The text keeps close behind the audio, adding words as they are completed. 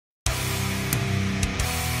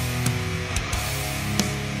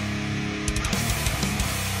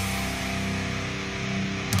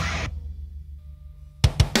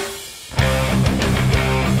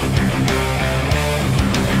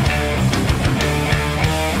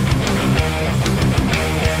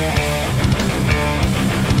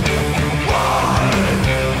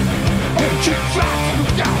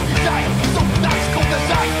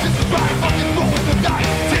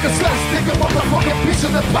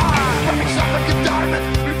pie. Running shot like a diamond,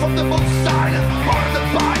 we from the most silent, part of the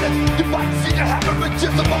violence. You might see the hammer with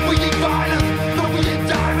just about we ain't violent. No, we ain't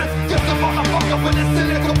diamonds, just a motherfucker with a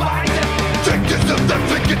cynical mindset. Check this and then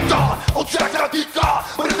take it on. On track out the car,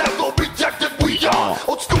 but it has no rejected we are.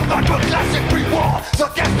 Old school like a classic reward.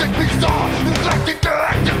 Sarcastic we saw, neglecting the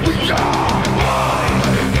acting we are.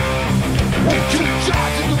 Won't you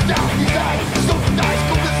charge and look down these eyes? So nice,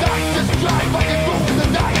 go design, just drive, fucking roll the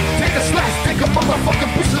dice. Take a slice, take a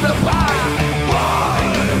motherfucking piece of the pie.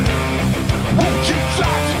 Won't you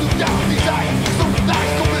charge and look down these eyes? So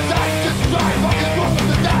nice, go design, just drive, fucking roll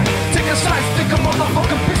the dice. Take a slice, take a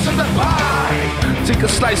motherfucking piece of the pie. Take a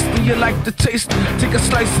slice, do you like the taste? Take a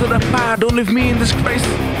slice of the pie, don't leave me in disgrace.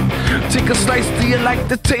 Take a slice, do you like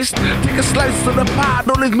the taste? Take a slice of the pie,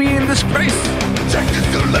 don't leave me in disgrace. Check this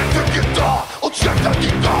electric guitar, oh check the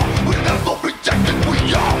guitar. We never rejected we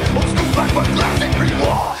are. Old school like a classic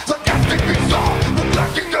reward. Sarcastic bizarre,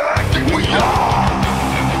 neglecting the acting we are.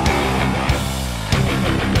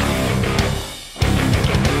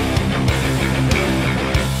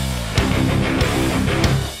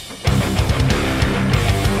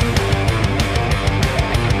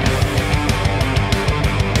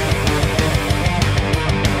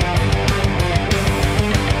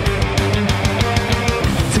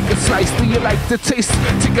 Slice, do you like the taste?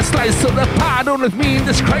 Take a slice of the pie, don't leave me in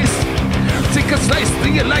disgrace. Take a slice, do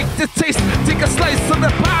you like the taste? Take a slice of the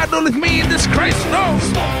pie, don't leave me in disgrace. No!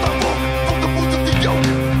 Smoke the book from the roots of the yoke.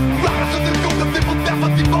 Riders of the yoke that they will never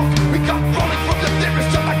devote. We come crawling from the nearest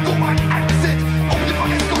just like go on acid. Only my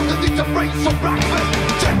hands go to need to brain some breakfast.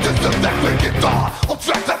 Check this electric guitar, on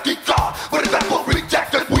track that guitar. But if that will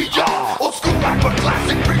rejected we are. Old school like a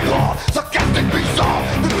classic reward. Sarcastic bizarre,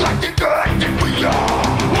 neglecting the acting we are.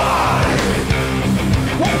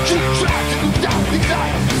 Won't you try to look down these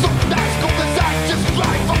eyes? So nice, go design, just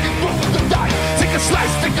drive, fucking roll the dice. Take a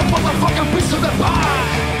slice, take a motherfucking piece of the pie.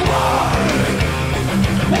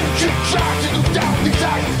 Won't you try to look down these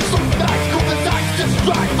eyes? So nice, go design, just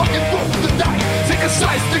drive, fucking roll the dice. Take a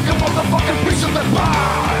slice, take a motherfucking piece of the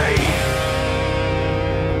pie.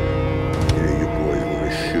 Yeah, you boys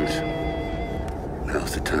wanna shoot.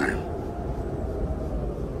 Now's the time.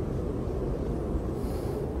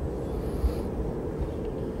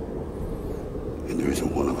 And there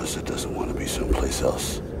isn't one of us that doesn't want to be someplace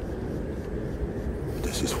else.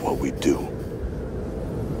 This is what we do.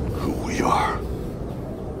 Who we are.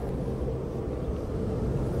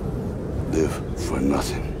 Live for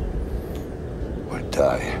nothing. Or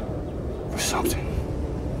die for something.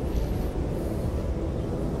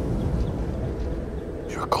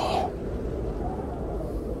 Your call.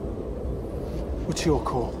 What's your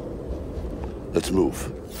call? Let's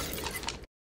move.